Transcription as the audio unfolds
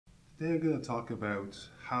Today I'm going to talk about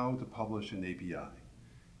how to publish an API.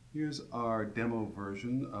 Here's our demo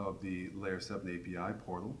version of the Layer 7 API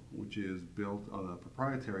portal, which is built on a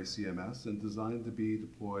proprietary CMS and designed to be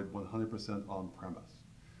deployed 100% on-premise.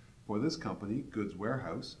 For this company, Goods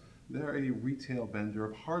Warehouse, they're a retail vendor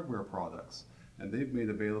of hardware products, and they've made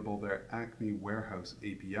available their Acme Warehouse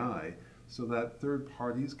API so that third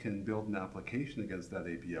parties can build an application against that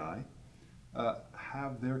API,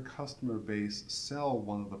 have their customer base sell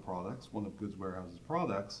one of the products, one of Goods Warehouse's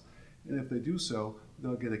products, and if they do so,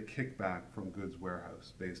 they'll get a kickback from Goods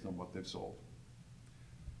Warehouse based on what they've sold.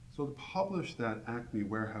 So to publish that Acme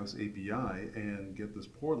Warehouse API and get this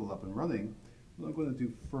portal up and running, what I'm going to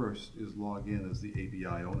do first is log in as the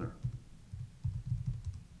API owner.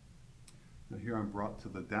 Now here I'm brought to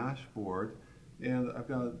the dashboard, and I've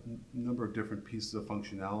got a number of different pieces of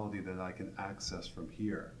functionality that I can access from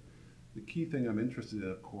here. The key thing I'm interested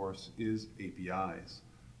in, of course, is APIs.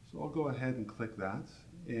 So I'll go ahead and click that,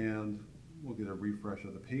 and we'll get a refresh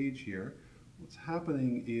of the page here. What's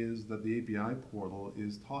happening is that the API portal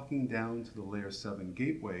is talking down to the Layer 7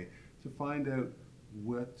 gateway to find out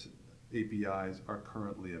what APIs are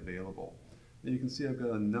currently available. And you can see I've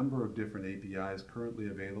got a number of different APIs currently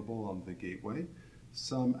available on the gateway.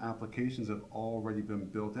 Some applications have already been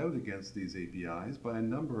built out against these APIs by a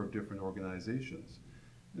number of different organizations.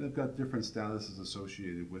 And they've got different statuses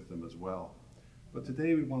associated with them as well. But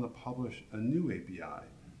today we want to publish a new API.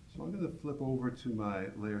 So I'm going to flip over to my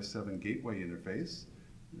Layer 7 gateway interface,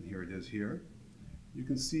 and here it is here. You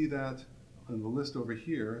can see that on the list over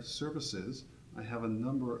here, services, I have a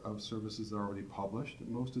number of services that are already published.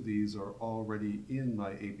 Most of these are already in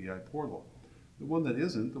my API portal. The one that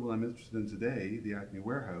isn't, the one I'm interested in today, the Acme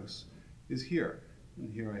Warehouse, is here. And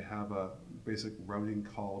here I have a basic routing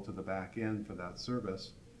call to the back end for that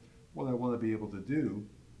service. What I want to be able to do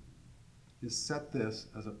is set this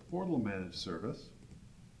as a portal managed service.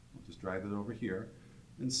 I'll just drag it over here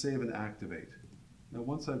and save and activate. Now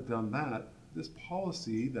once I've done that, this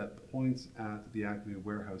policy that points at the Acme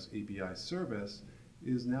Warehouse API service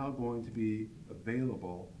is now going to be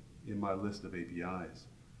available in my list of APIs.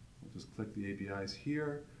 I'll just click the APIs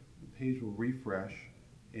here, the page will refresh,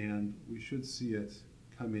 and we should see it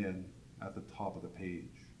come in at the top of the page.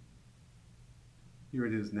 Here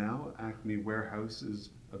it is now. Acme Warehouse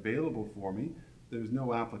is available for me. There's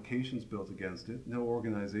no applications built against it. No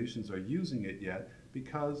organizations are using it yet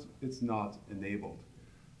because it's not enabled.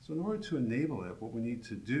 So in order to enable it, what we need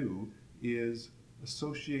to do is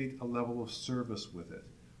associate a level of service with it,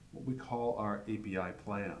 what we call our API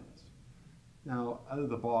plans. Now, out of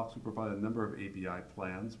the box, we provide a number of API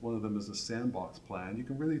plans. One of them is a sandbox plan. You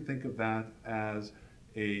can really think of that as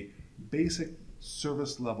a basic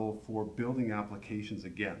service level for building applications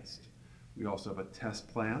against. We also have a test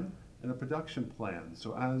plan and a production plan.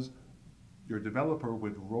 So as your developer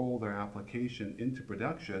would roll their application into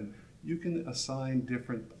production, you can assign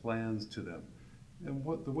different plans to them. And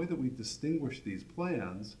the way that we distinguish these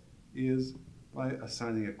plans is by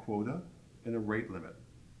assigning a quota and a rate limit.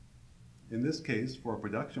 In this case, for a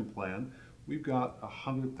production plan, we've got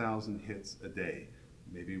 100,000 hits a day.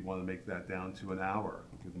 Maybe we want to make that down to an hour,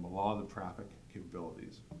 give them a lot of traffic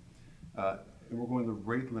capabilities. And we're going to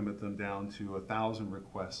rate limit them down to 1,000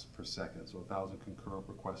 requests per second, so 1,000 concurrent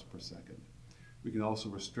requests per second. We can also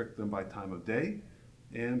restrict them by time of day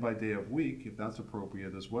and by day of week, if that's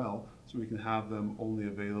appropriate as well, so we can have them only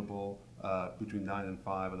available between 9 and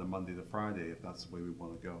 5 on a Monday to Friday, if that's the way we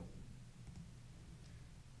want to go.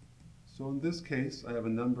 So in this case, I have a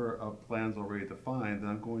number of plans already defined that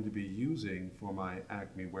I'm going to be using for my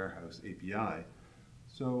Acme Warehouse API.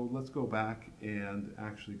 So let's go back and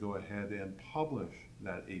actually go ahead and publish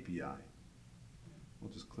that API.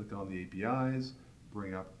 We'll just click on the APIs,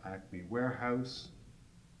 bring up Acme Warehouse,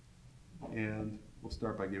 and we'll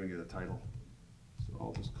start by giving it a title. So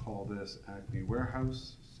I'll just call this Acme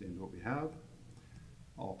Warehouse, same as what we have.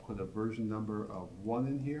 I'll put a version number of 1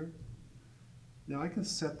 in here. Now I can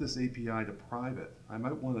set this API to private. I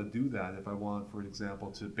might want to do that if I want, for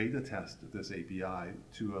example, to beta test this API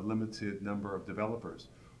to a limited number of developers.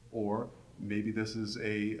 Or maybe this is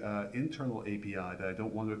a internal API that I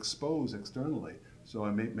don't want to expose externally. So I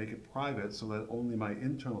may make it private so that only my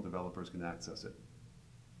internal developers can access it.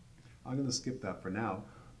 I'm going to skip that for now.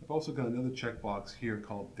 I've also got another checkbox here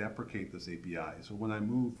called Deprecate this API. So when I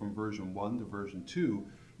move from version 1 to version 2,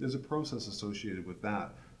 there's a process associated with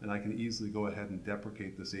that. And I can easily go ahead and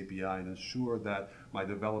deprecate this API and ensure that my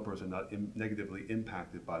developers are not negatively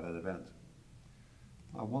impacted by that event.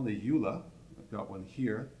 I want a EULA. I've got one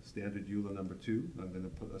here, standard EULA number 2. I'm going to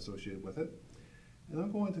put associated with it. And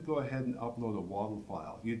I'm going to go ahead and upload a WADL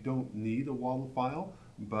file. You don't need a WADL file,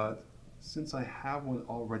 but since I have one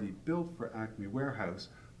already built for Acme Warehouse,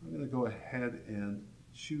 I'm going to go ahead and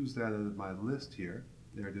choose that out of my list here.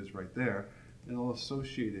 There it is right there, and I'll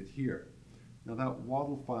associate it here. Now that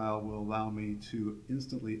waddle file will allow me to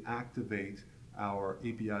instantly activate our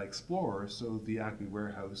API Explorer, so the Acme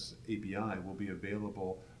Warehouse API will be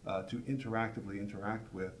available to interactively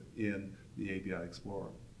interact with in the API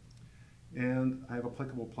Explorer. And I have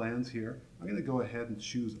applicable plans here. I'm going to go ahead and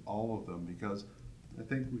choose all of them because I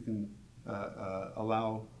think we can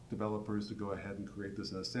allow developers to go ahead and create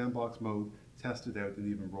this in a sandbox mode, test it out, and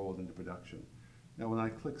even roll it into production. Now when I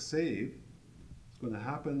click Save, what's going to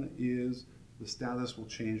happen is the status will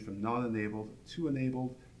change from not enabled to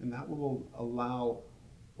enabled, and that will allow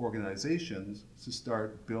organizations to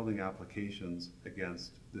start building applications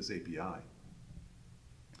against this API.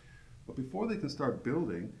 But before they can start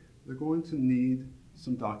building, they're going to need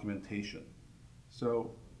some documentation.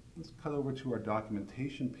 So let's cut over to our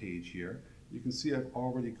documentation page here. You can see I've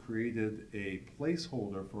already created a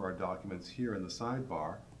placeholder for our documents here in the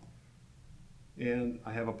sidebar, and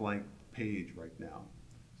I have a blank page right now.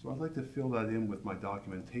 So I'd like to fill that in with my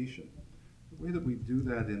documentation. The way that we do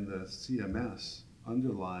that in the CMS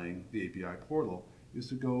underlying the API portal is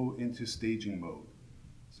to go into staging mode.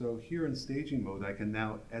 So here in staging mode, I can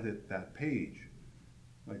now edit that page.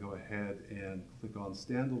 I go ahead and click on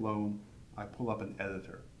standalone, I pull up an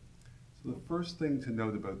editor. So the first thing to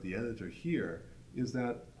note about the editor here is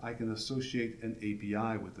that I can associate an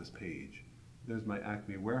API with this page. There's my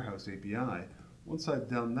Acme Warehouse API. Once I've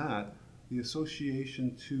done that, the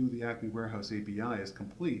association to the Acme Warehouse API is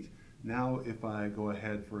complete. Now if I go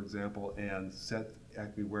ahead, for example, and set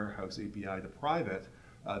Acme Warehouse API to private,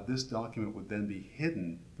 this document would then be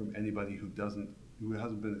hidden from anybody who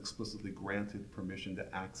hasn't been explicitly granted permission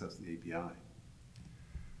to access the API.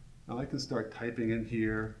 Now I can start typing in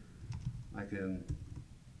here. I can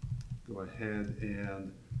go ahead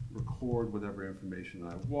and record whatever information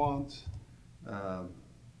I want,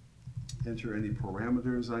 enter any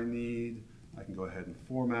parameters I need. I can go ahead and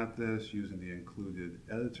format this using the included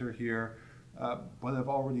editor here, but I've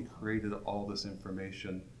already created all this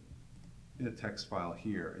information in a text file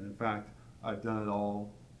here. And in fact, I've done it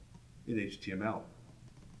all in HTML.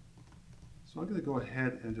 So I'm going to go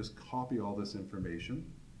ahead and just copy all this information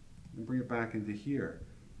and bring it back into here.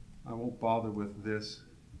 I won't bother with this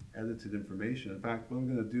edited information. In fact, what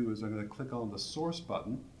I'm going to do is I'm going to click on the source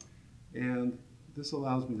button, and this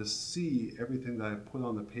allows me to see everything that I've put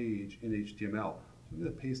on the page in HTML. So I'm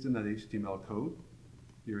going to paste in that HTML code.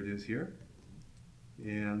 Here it is here.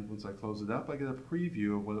 And once I close it up, I get a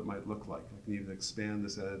preview of what it might look like. I can even expand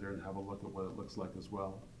this editor and have a look at what it looks like as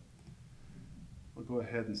well. I'll go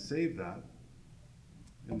ahead and save that.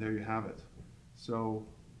 And there you have it. So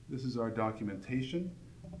this is our documentation.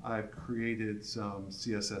 I've created some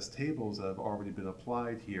CSS tables that have already been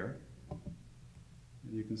applied here.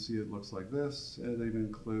 And you can see it looks like this, and it even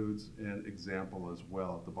includes an example as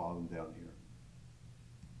well at the bottom down here.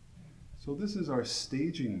 So this is our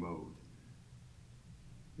staging mode.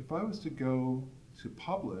 If I was to go to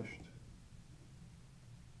published,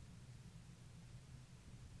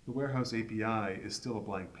 the Warehouse API is still a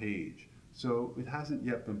blank page. So it hasn't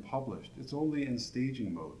yet been published. It's only in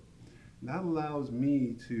staging mode. And that allows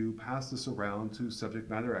me to pass this around to subject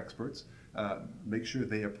matter experts, make sure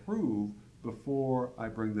they approve before I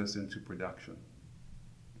bring this into production.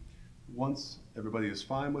 Once everybody is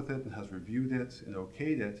fine with it and has reviewed it and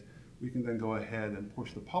okayed it, we can then go ahead and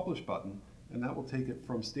push the publish button, and that will take it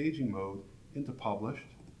from staging mode into published.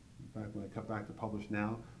 In fact, when I cut back to publish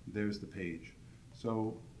now, there's the page.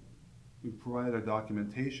 So we've provided our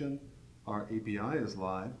documentation, our API is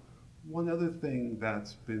live. One other thing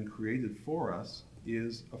that's been created for us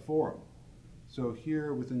is a forum. So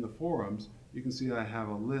here within the forums, you can see I have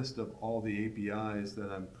a list of all the APIs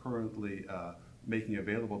that I'm currently making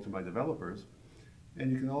available to my developers.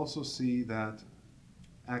 And you can also see that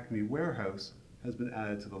Acme Warehouse has been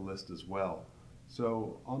added to the list as well.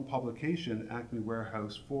 So on publication, Acme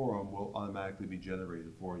Warehouse forum will automatically be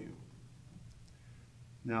generated for you.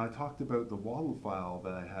 Now I talked about the waddle file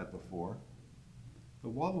that I had before. The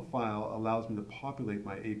waddle file allows me to populate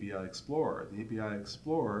my API Explorer. The API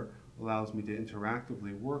Explorer allows me to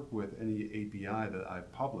interactively work with any API that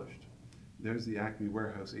I've published. There's the Acme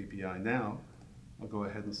Warehouse API now. I'll go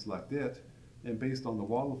ahead and select it. And based on the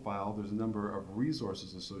waddle file, there's a number of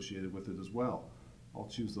resources associated with it as well. I'll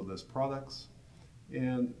choose the list products,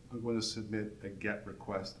 and I'm going to submit a GET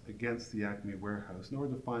request against the Acme Warehouse in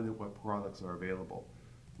order to find out what products are available.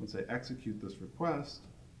 Once I execute this request,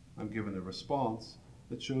 I'm given a response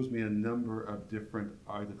that shows me a number of different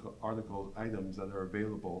article items that are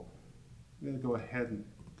available. I'm going to go ahead and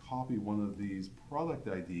copy one of these product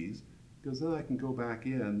IDs, because then I can go back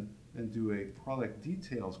in and do a product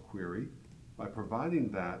details query by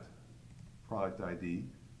providing that product ID.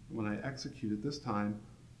 When I execute it this time,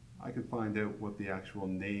 I can find out what the actual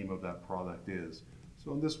name of that product is.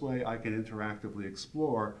 So in this way, I can interactively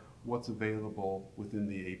explore what's available within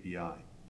the API.